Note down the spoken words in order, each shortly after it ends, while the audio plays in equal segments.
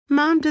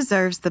Mom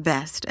deserves the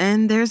best,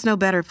 and there's no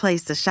better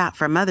place to shop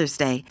for Mother's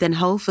Day than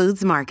Whole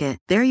Foods Market.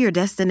 They're your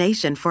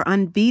destination for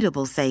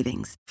unbeatable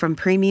savings, from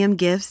premium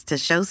gifts to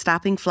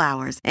show-stopping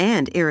flowers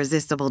and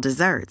irresistible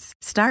desserts.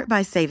 Start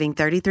by saving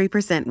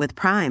 33% with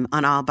Prime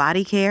on all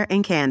body care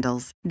and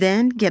candles.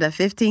 Then get a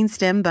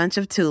 15-stem bunch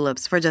of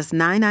tulips for just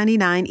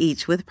 $9.99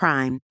 each with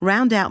Prime.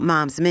 Round out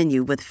Mom's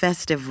menu with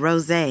festive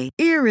rosé,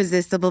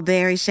 irresistible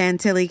berry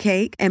chantilly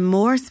cake, and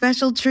more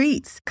special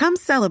treats. Come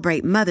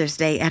celebrate Mother's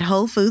Day at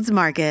Whole Foods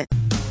Market.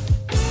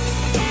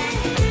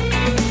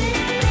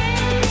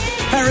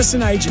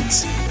 Harrison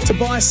Agents. To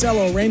buy, sell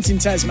or rent in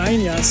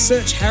Tasmania,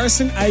 search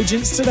Harrison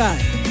Agents today.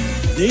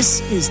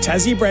 This is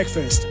Tassie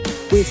Breakfast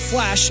with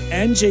Flash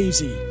and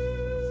Jeevesy.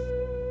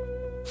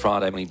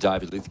 Friday morning,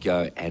 David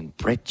Lithgow and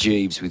Brett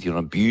Jeeves with you on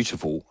a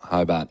beautiful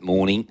Hobart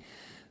morning.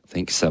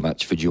 Thanks so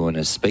much for joining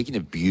us. Speaking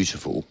of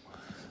beautiful,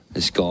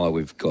 this guy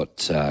we've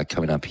got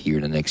coming up here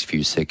in the next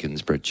few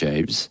seconds, Brett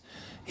Jeeves,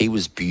 he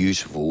was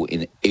beautiful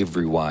in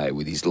every way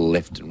with his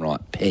left and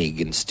right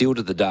peg, and still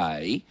to the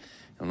day,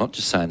 I'm not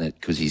just saying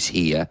that because he's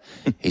here,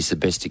 he's the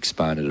best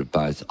exponent of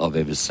both I've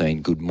ever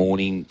seen. Good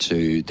morning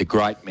to the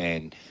great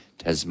man,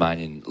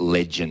 Tasmanian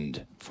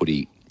legend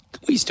footy.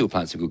 He's still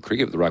playing some good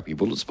cricket with the Rugby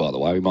Bullets, by the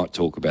way. We might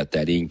talk about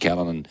that. Ian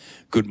Callan,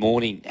 good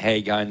morning. How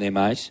you going there,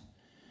 mate?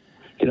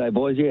 G'day,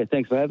 boys. Yeah,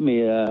 thanks for having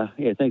me.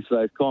 Thanks for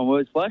those kind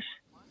words, Flash.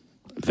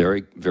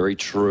 Very, very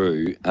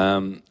true.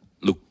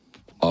 Look,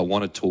 I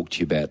want to talk to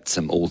you about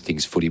all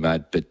things footy,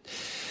 mate, but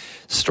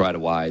straight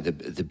away,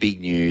 the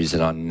big news,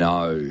 and I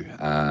know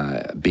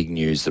big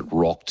news that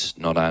rocked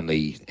not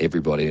only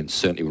everybody and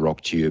certainly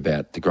rocked you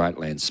about the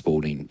Greatland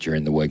Sporting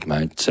during the week,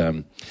 mate.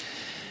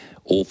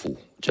 Awful,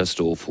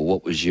 just awful.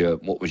 What was your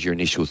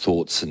initial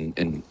thoughts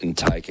and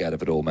take out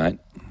of it all, mate?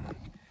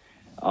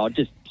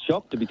 Just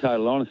shocked, to be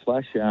totally honest,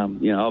 Flash.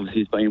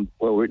 Obviously it's been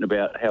well written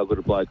about how good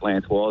a bloke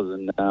Lance was,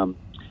 and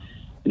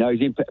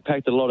he's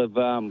impacted a lot of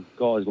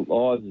guys'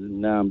 lives,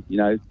 and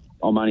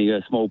I'm only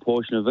a small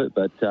portion of it,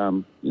 but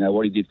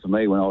what he did for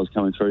me when I was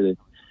coming through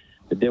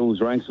the Devils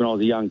ranks when I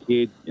was a young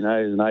kid, as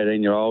an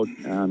 18-year-old,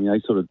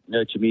 he sort of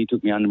nurtured me,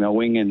 took me under my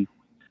wing, and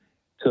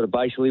sort of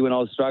basically when I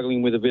was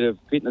struggling with a bit of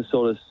fitness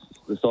sort of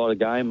the side of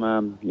the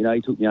game,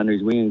 he took me under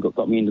his wing and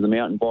got me into the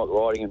mountain bike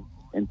riding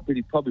and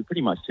pretty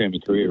much turned my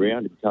career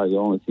around, to be totally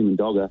honest. Him and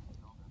Dogger,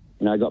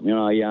 got me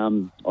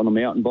on a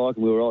mountain bike,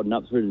 and we were riding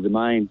up through the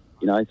Domain,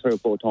 3 or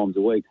 4 times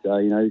a week. So,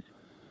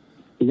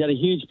 he's had a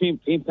huge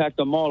impact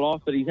on my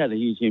life, but he's had a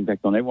huge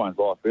impact on everyone's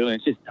life, really.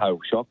 It's just a total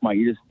shock, mate.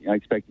 You just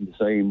expecting to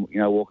see him,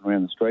 walking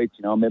around the streets.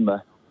 I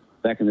remember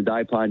back in the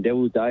day playing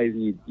Devils days,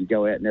 and you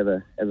go out and have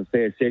a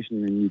fair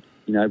session, and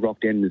you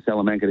rock down to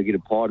Salamanca to get a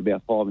pie at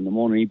about 5 in the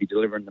morning. He'd be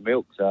delivering the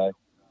milk. So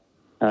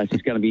it's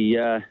just going to be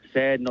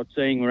sad not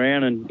seeing him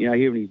around and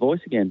hearing his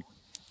voice again.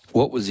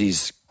 What was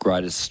his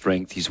greatest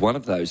strength? He's one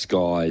of those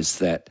guys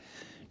that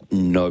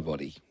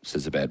nobody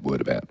says a bad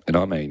word about, and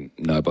I mean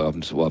nobody.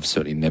 I've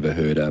certainly never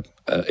heard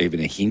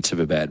even a hint of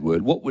a bad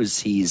word. What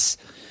was his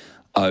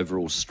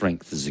overall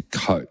strength as a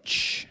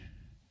coach?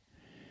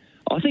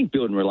 I think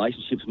building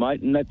relationships,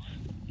 mate, and that's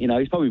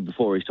he's probably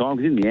before his time,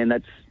 because in the end,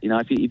 that's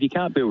if you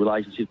can't build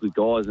relationships with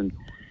guys and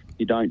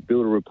you don't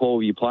build a rapport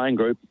with your playing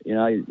group,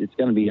 it's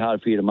going to be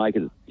hard for you to make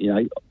it.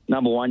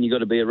 Number one, you've got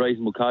to be a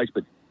reasonable coach,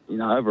 but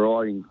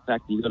overriding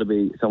fact, you've got to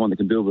be someone that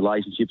can build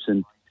relationships,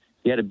 and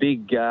he had a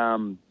big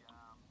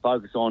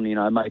focus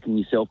on making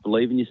yourself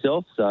believe in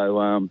yourself.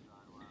 So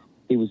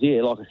he was,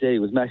 like I said, he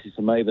was massive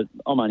for me, but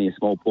I'm only a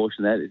small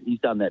portion of that. He's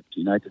done that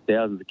to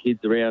thousands of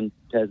kids around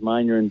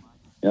Tasmania, and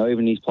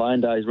even his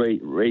playing days,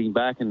 reading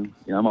back, and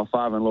my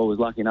father-in-law was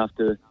lucky enough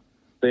to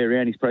be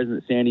around his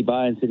presence at Sandy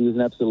Bay and said he was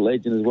an absolute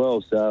legend as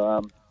well.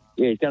 So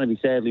he's going to be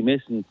sadly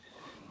missed, and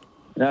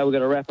we've got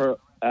to wrap our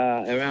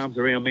arms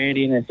around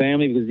Mandy and her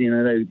family, because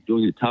they're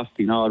doing it tough.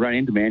 I ran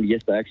into Mandy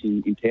yesterday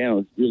actually in town. It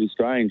was really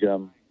strange. I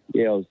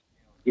was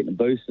getting a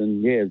boost,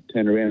 and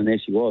turned around and there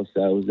she was.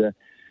 So it was a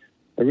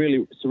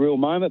really surreal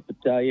moment, but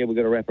we've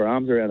got to wrap our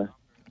arms around her.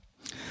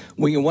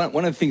 Well,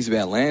 one of the things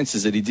about Lance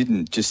is that he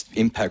didn't just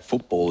impact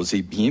footballers;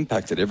 he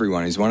impacted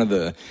everyone. He's one of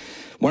the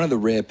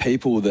rare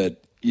people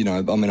that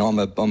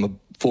I'm a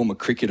former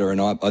cricketer,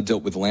 and I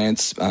dealt with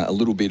Lance a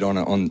little bit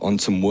on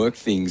some work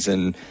things,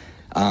 and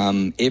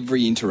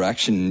every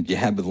interaction you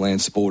had with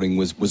Lance Sporting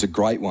was a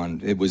great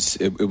one. It was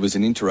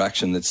an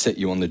interaction that set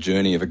you on the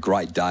journey of a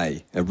great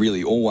day,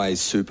 really always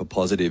super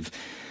positive.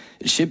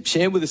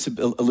 Share with us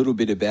a little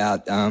bit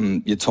about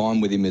your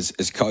time with him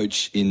as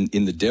coach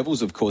in the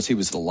Devils. Of course, he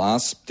was the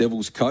last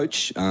Devils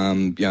coach.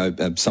 Some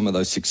of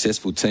those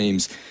successful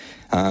teams.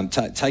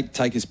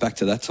 Take us back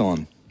to that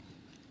time.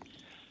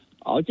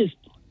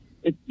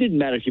 It didn't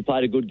matter if you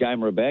played a good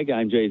game or a bad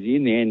game, Jeezy.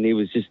 In the end, he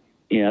was just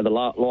the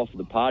life of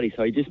the party.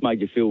 So he just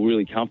made you feel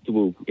really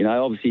comfortable.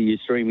 Obviously you're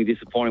extremely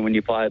disappointed when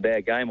you play a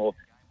bad game, or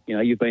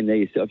you've been there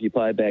yourself. You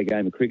play a bad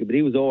game of cricket, but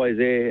he was always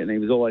there, and he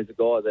was always the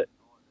guy that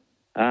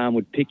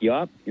would pick you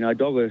up.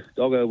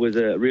 Dogger was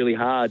a really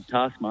hard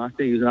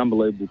taskmaster. He was an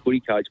unbelievable footy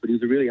coach, but he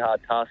was a really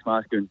hard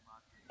taskmaster and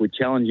would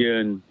challenge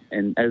you.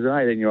 And as an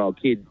 18-year-old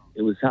kid,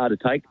 it was hard to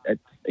take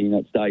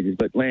at stages.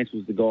 But Lance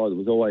was the guy that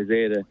was always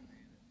there to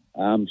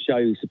show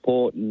you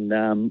support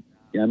and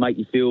make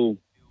you feel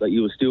that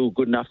you were still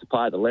good enough to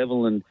play at the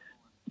level. And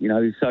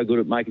he's so good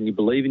at making you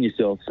believe in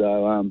yourself.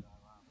 So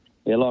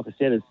like I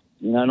said, it's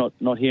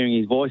not hearing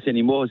his voice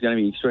anymore is going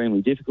to be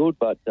extremely difficult.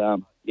 But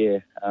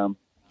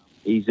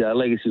his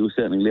legacy will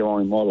certainly live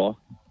on in my life.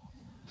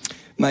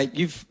 Mate,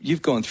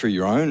 you've gone through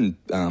your own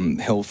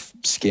health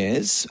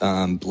scares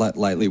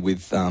lately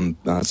with some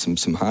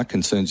heart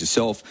concerns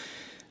yourself.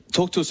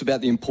 Talk to us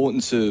about the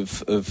importance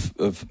of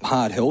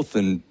heart health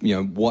and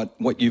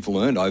what you've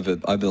learned over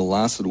the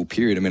last little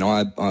period. I mean,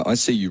 I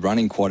see you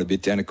running quite a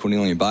bit down at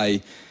Cornelian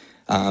Bay,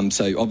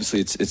 so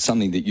obviously it's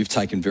something that you've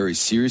taken very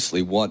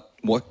seriously. What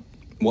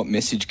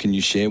message can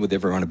you share with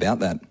everyone about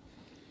that?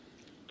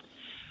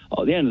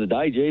 At the end of the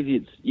day,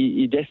 Jeeves,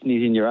 your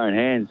destiny's in your own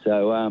hands.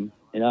 So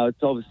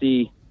it's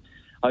obviously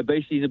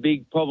obesity is a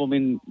big problem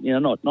in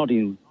not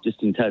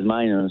just in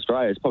Tasmania and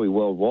Australia. It's probably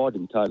worldwide, to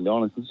be totally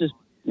honest. It's just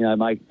being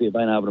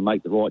able to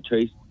make the right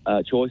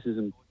choices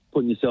and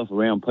putting yourself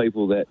around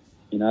people that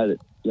that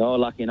you're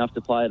lucky enough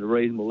to play at a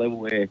reasonable level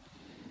where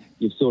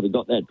you've sort of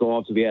got that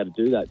drive to be able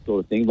to do that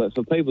sort of thing. But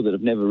for people that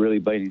have never really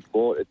been in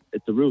sport,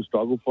 it's a real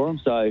struggle for them.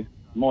 So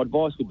my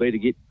advice would be to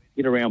get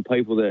around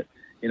people that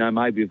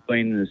maybe have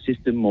been in the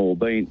system or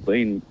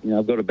been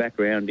got a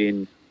background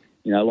in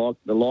like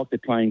the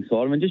training side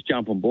of them, and just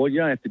jump on board. You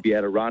don't have to be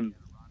able to run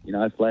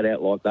flat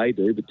out like they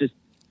do, but just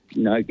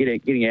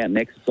getting out and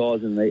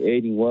exercising, and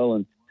eating well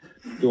and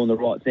doing the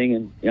right thing.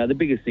 And the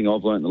biggest thing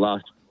I've learned in the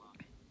last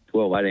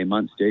 12, 18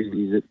 months, Jeeves,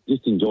 is that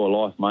just enjoy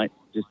life, mate.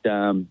 Just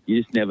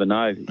you just never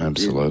know.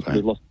 Absolutely.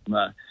 We've lost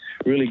some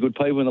really good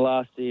people in the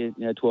last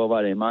 12,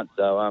 18 months.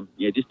 So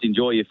just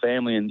enjoy your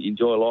family and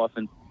enjoy life,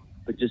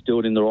 but just do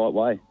it in the right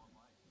way.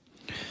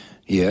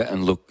 Yeah,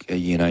 and look,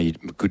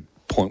 good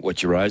point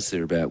what you raised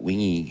there about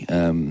Wingy.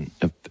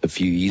 A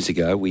few years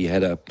ago, we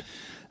had a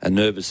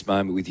nervous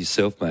moment with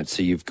yourself, mate.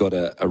 So you've got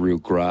a real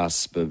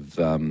grasp of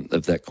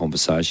that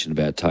conversation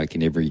about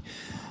taking every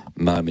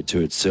moment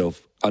to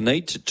itself. I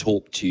need to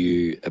talk to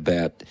you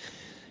about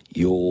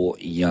your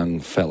young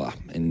fella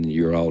and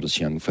your oldest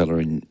young fella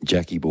in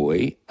Jackie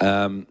Boy.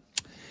 I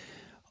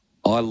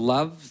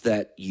love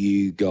that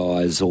you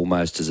guys,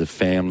 almost as a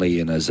family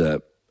and as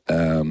a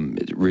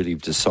really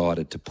have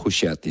decided to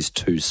push out this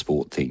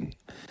two-sport thing.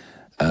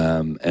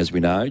 As we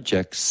know,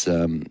 Jack's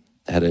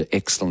had an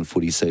excellent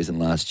footy season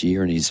last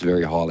year and he's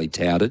very highly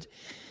touted.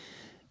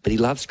 But he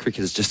loves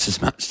cricket just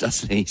as much,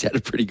 doesn't he? He's had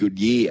a pretty good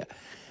year.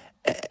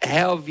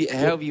 How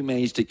have you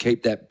managed to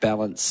keep that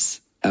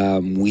balance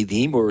with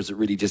him, or is it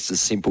really just as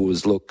simple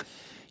as, look,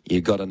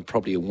 you've got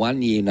probably a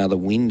 1 year, another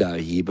window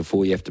here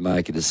before you have to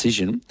make a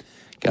decision.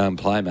 Go and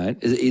play, mate.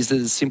 Is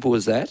it as simple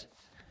as that?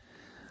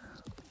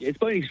 Yeah, it's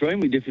been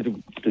extremely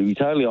difficult, to be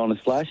totally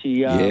honest, Flash.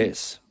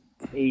 Yes.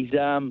 He's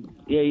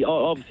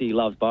obviously he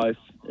loves both.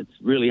 It's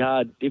really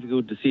hard,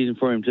 difficult decision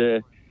for him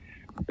to.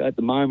 At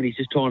the moment, he's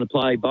just trying to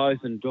play both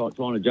and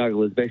trying to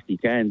juggle as best he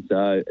can.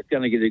 So it's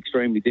going to get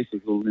extremely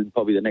difficult in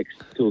probably the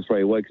next 2 or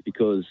 3 weeks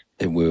because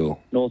it will.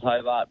 North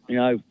Hobart,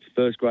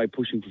 first grade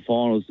pushing for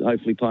finals,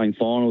 hopefully playing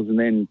finals, and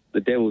then the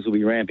Devils will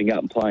be ramping up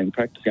and playing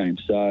practice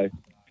games. So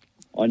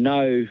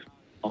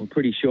I'm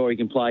pretty sure he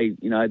can play.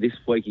 This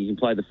week he can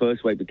play the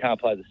first week, but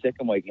can't play the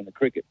second week in the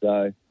cricket.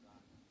 So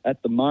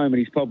at the moment,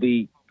 he's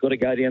probably got to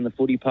go down the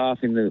footy path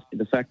in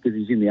the fact that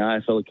he's in the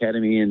AFL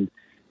Academy and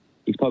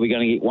he's probably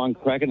going to get one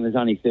crack at it, and there's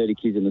only 30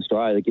 kids in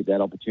Australia that get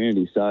that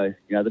opportunity. So,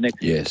 the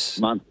next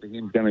month for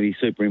him is going to be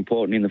super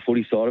important in the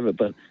footy side of it.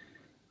 But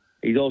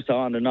he's also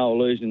under no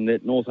illusion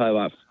that North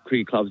Hobart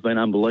Cricket Club's been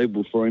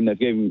unbelievable for him. They've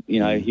given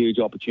him, a huge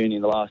opportunity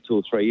in the last 2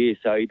 or 3 years.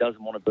 So he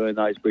doesn't want to burn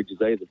those bridges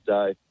either.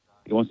 So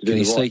he wants to do the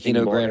right thing. Can he sneak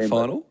into a grand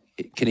final?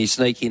 Can he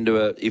sneak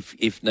into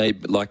if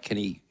need, can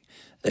he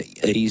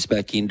ease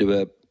back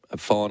into a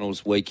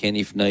finals weekend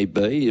if need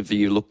be? Has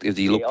he looked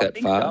that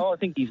far? So. I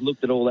think he's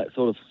looked at all that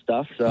sort of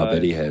stuff. So, I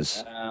bet he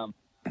has.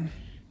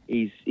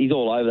 He's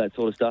all over that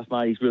sort of stuff,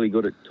 mate. He's really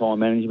good at time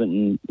management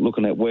and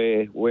looking at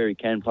where he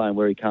can play and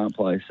where he can't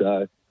play.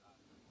 So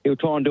he'll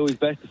try and do his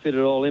best to fit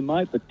it all in,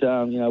 mate. But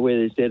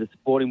whether he's there to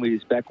support him with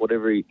his back,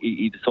 whatever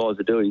he decides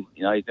to do,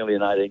 he's nearly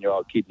an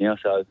 18-year-old kid now.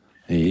 So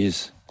he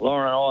is.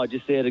 Lauren and I are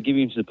just there to give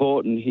him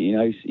support, and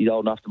he's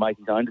old enough to make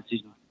his own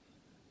decision.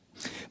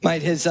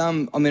 Mate,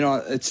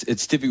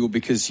 it's difficult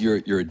because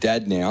you're a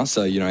dad now,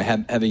 so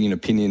having an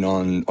opinion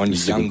on your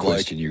young bloke.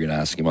 Question you're going to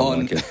ask him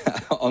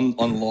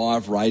on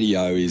live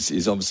radio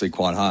is obviously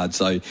quite hard.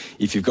 So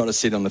if you've got to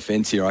sit on the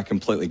fence here, I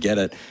completely get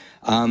it.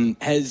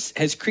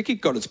 Has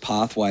cricket got its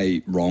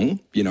pathway wrong?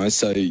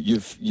 So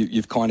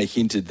you've kind of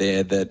hinted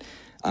there that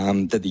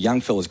the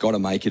young fella's got to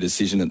make a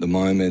decision at the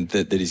moment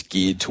that is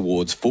geared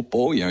towards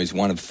football. He's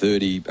one of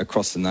 30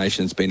 across the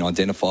nation that's been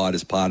identified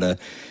as part of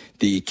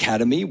the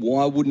academy.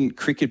 Why wouldn't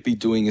cricket be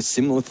doing a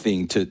similar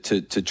thing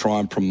to try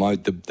and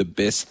promote the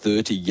best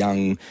 30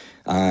 young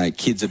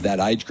kids of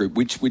that age group,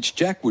 which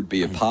Jack would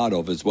be a part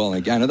of as well? And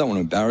again, I don't want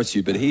to embarrass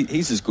you, but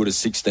he's as good a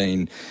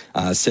 16,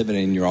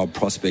 17-year-old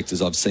prospect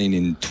as I've seen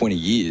in 20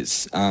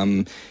 years.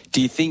 Do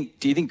you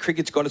think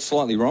cricket's got it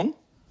slightly wrong?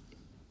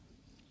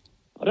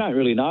 I don't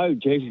really know,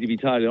 Jeeves, to be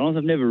totally honest.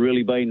 I've never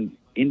really been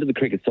into the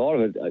cricket side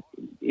of it.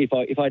 If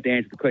I had to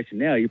answer the question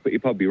now, you're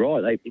probably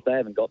right. If they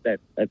haven't got that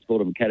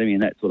sort of academy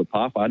and that sort of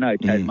pathway, I know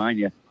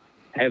Tasmania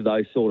have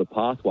those sort of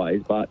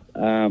pathways, but,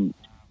 for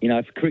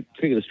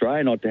Cricket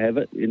Australia not to have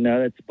it,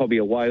 that's probably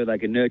a way where they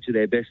can nurture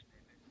their best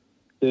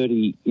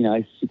 30,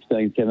 16,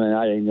 17,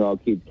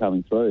 18-year-old kids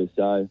coming through.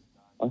 So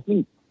I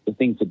think the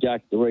thing for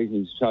Jack, the reason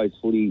he's chose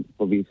footy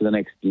probably for the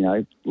next,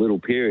 little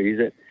period is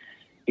that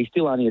he's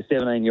still only a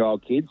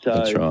 17-year-old kid. So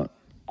that's right.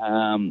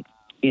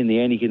 In the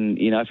end, he can,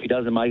 if he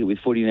doesn't make it with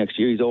footy next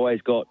year, he's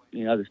always got,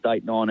 the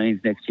state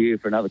 19s next year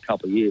for another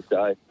couple of years.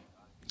 So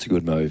it's a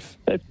good move.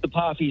 That's the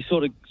path he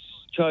sort of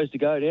chose to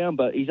go down,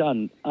 but he's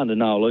under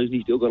no illusion.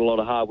 He's still got a lot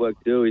of hard work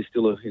to do. He's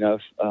still a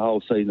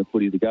whole season of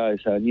footy to go.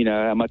 So,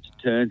 how much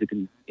it turns, it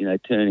can,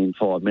 turn in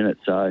 5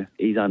 minutes. So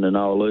he's under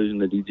no illusion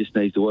that he just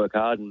needs to work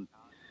hard, and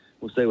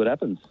we'll see what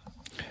happens.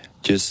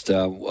 Just,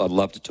 I'd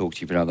love to talk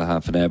to you for another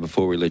half an hour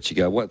before we let you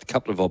go. A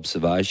couple of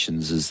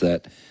observations is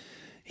that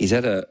he's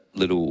had a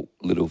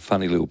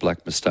funny little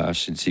black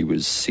moustache since he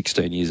was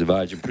 16 years of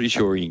age. I'm pretty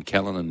sure Ian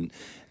Callanan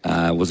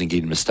wasn't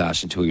getting a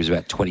moustache until he was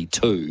about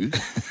 22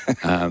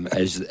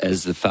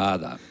 as the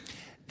father.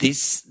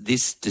 This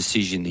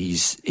decision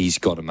he's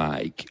got to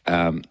make.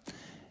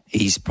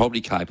 He's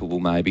probably capable,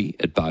 maybe,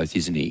 at both,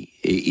 isn't he?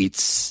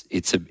 It's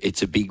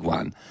a big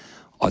one.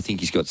 I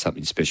think he's got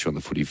something special on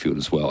the footy field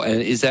as well. And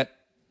is that?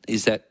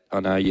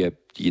 I know you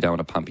don't want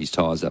to pump his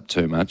tyres up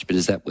too much, but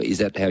is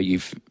that how you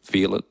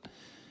feel it?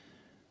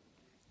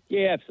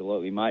 Yeah,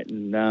 absolutely, mate.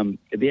 And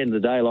at the end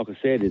of the day, like I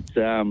said,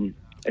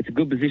 it's a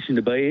good position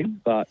to be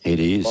in, but it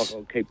is. Like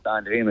I'll keep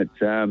saying to him,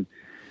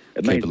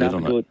 it means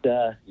nothing to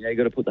it. You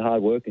got to put the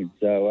hard work in.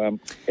 So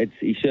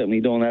he's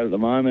certainly doing that at the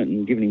moment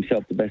and giving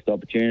himself the best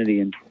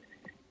opportunity. And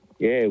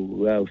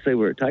we'll see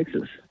where it takes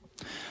us.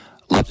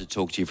 Love to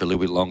talk to you for a little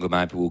bit longer,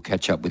 mate, but we'll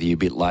catch up with you a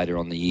bit later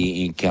on the year,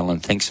 Ian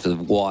Callan. Thanks for the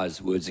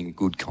wise words and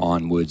good,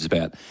 kind words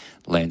about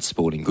Lance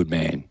Sporting. Good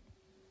man.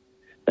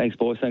 Thanks,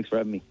 boys. Thanks for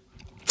having me.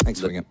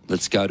 Thanks, Winger.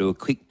 Let's go to a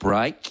quick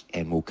break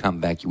and we'll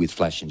come back with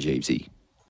Flash and Jeevesy.